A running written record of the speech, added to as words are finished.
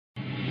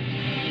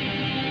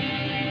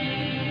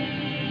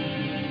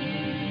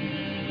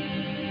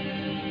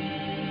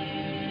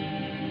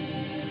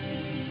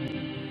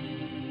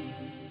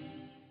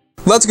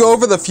Let's go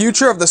over the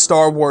future of the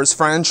Star Wars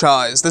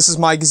franchise. This is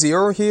Mike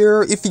Zero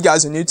here. If you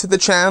guys are new to the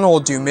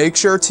channel, do make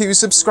sure to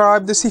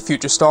subscribe to see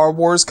future Star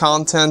Wars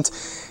content.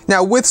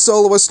 Now, with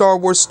Solo: A Star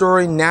Wars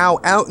Story now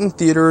out in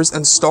theaters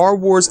and Star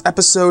Wars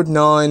Episode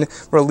 9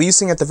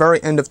 releasing at the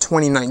very end of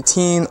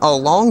 2019,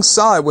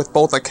 alongside with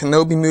both a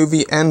Kenobi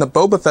movie and the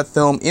Boba Fett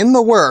film in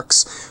the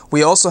works,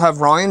 we also have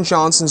Rian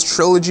Johnson's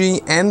trilogy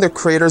and the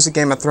creators of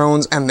Game of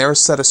Thrones and their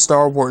set of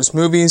Star Wars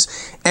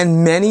movies,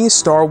 and many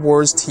Star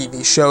Wars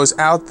TV shows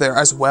out there,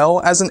 as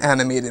well as an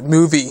animated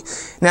movie.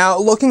 Now,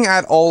 looking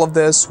at all of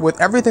this, with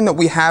everything that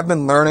we have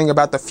been learning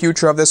about the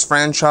future of this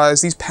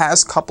franchise these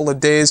past couple of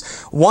days,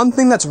 one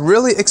thing that's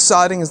really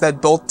exciting is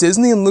that both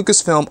Disney and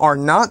Lucasfilm are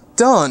not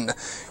done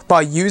by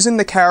using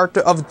the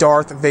character of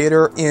Darth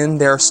Vader in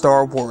their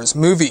Star Wars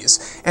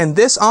movies. And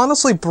this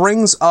honestly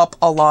brings up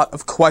a lot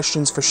of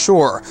questions for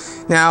sure.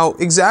 Now,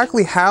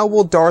 exactly how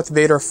will Darth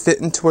Vader fit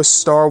into a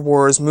Star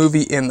Wars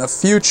movie in the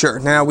future?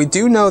 Now, we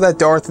do know that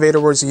Darth Vader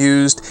was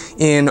used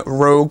in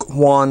Rogue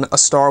One: A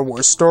Star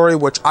Wars Story,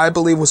 which I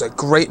believe was a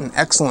great and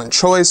excellent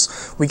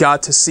choice. We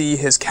got to see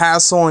his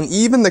castle, and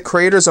even the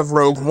creators of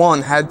Rogue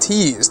One had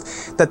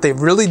teased that they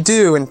really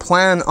do and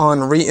plan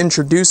on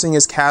reintroducing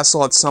his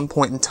castle at some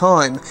point in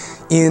time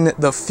in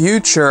the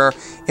future,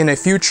 in a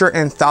future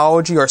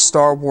anthology or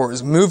Star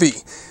Wars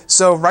movie.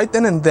 So right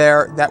then and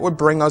there, that would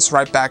bring us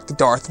right back to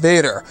Darth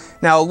Vader.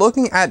 Now,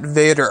 looking at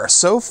Vader,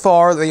 so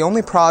far the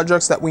only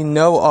projects that we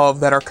know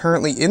of that are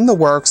currently in the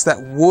works that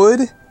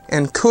would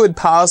and could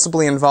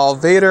possibly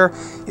involve Vader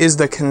is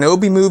the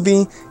Kenobi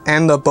movie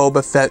and the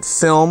Boba Fett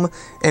film,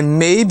 and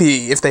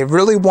maybe, if they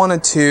really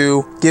wanted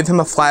to, give him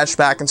a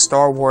flashback in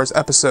Star Wars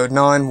Episode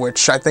 9,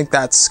 which I think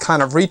that's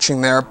kind of reaching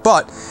there,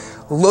 but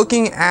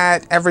looking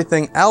at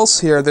everything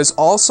else here, there's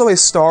also a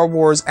Star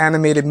Wars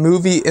animated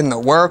movie in the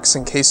works.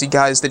 In case you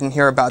guys didn't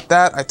hear about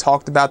that, I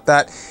talked about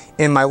that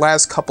in my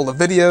last couple of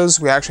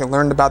videos. We actually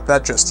learned about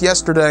that just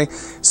yesterday.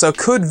 So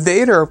could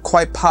Vader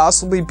quite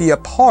possibly be a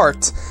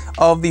part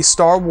of the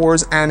Star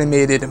Wars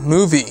animated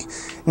movie?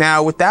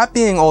 Now, with that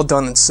being all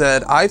done and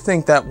said, I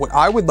think that what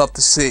I would love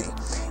to see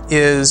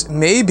is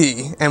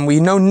maybe, and we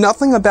know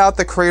nothing about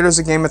the creators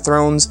of Game of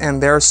Thrones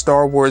and their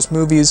Star Wars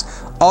movies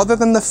other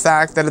than the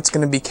fact that it's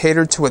going to be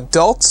catered to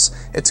adults,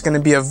 it's going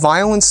to be a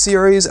violent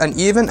series, and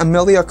even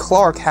Emilia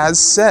Clarke has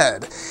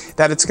said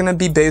that it's going to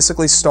be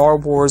basically Star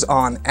Wars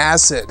on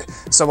acid.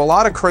 So a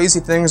lot of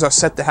crazy things are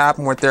set to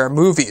happen with their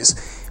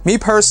movies. Me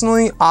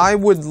personally, I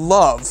would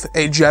love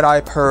a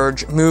Jedi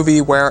Purge movie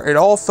where it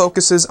all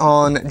focuses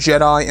on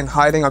Jedi and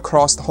hiding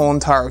across the whole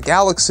entire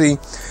galaxy,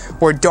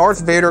 where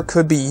Darth Vader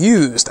could be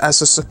used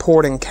as a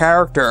supporting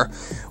character,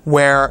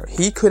 where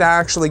he could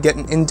actually get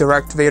an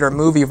indirect Vader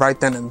movie right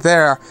then and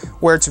there,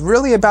 where it's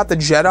really about the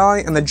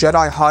Jedi and the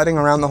Jedi hiding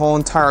around the whole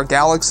entire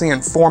galaxy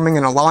and forming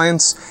an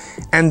alliance,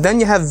 and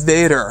then you have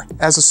Vader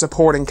as a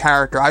supporting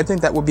character. I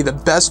think that would be the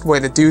best way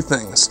to do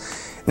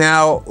things.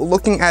 Now,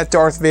 looking at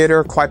Darth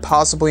Vader quite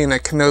possibly in a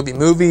Kenobi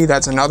movie,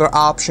 that's another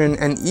option,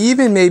 and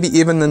maybe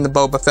even in the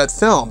Boba Fett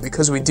film,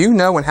 because we do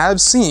know and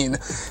have seen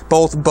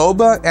both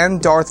Boba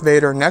and Darth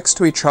Vader next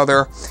to each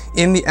other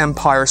in The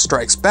Empire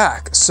Strikes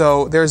Back,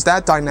 so there's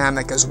that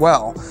dynamic as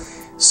well.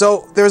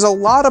 So there's a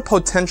lot of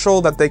potential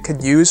that they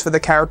could use for the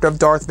character of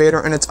Darth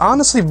Vader, and it's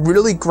honestly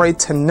really great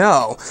to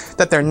know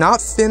that they're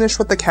not finished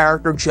with the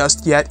character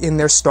just yet in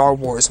their Star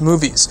Wars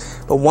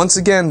movies. But once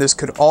again, this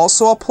could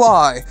also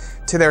apply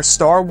to their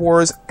Star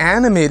Wars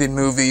animated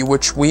movie,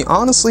 which we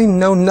honestly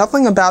know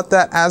nothing about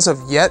that as of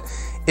yet.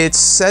 It's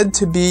said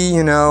to be,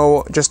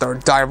 just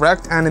a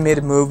direct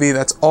animated movie,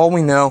 that's all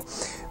we know.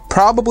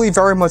 Probably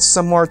very much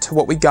similar to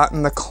what we got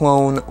in the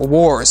Clone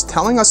Wars,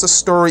 telling us a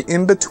story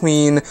in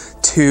between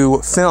two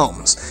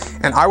films.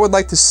 And I would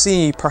like to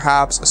see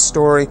perhaps a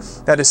story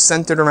that is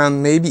centered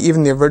around maybe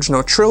even the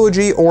original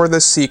trilogy or the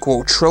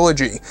sequel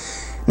trilogy.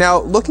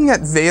 Now, looking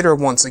at Vader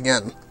once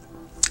again,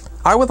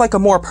 I would like a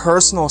more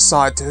personal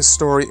side to his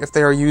story if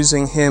they are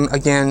using him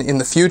again in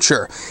the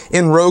future.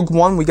 In Rogue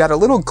One, we got a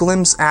little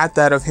glimpse at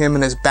that of him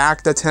in his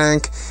Bacta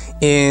tank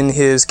in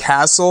his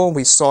castle.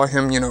 We saw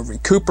him,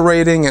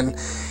 recuperating, and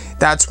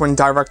that's when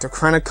Director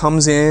Krennic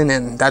comes in,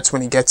 and that's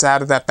when he gets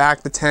out of that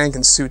Bacta tank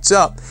and suits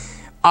up.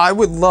 I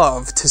would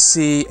love to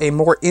see a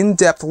more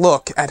in-depth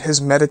look at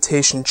his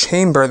meditation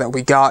chamber that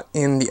we got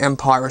in The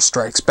Empire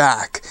Strikes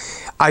Back.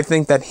 I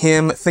think that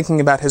him thinking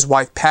about his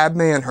wife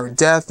Padme and her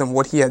death and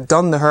what he had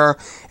done to her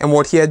and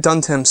what he had done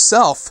to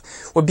himself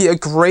would be a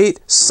great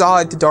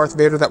side to Darth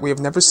Vader that we have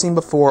never seen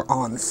before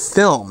on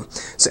film.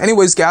 So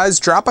anyways, guys,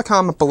 drop a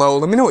comment below.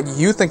 Let me know what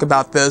you think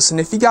about this, and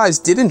if you guys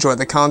did enjoy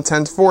the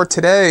content for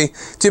today,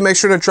 do make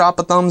sure to drop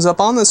a thumbs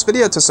up on this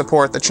video to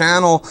support the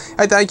channel.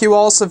 I thank you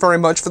all so very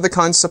much for the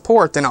kind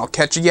support, and I'll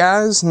catch you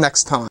guys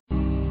next time.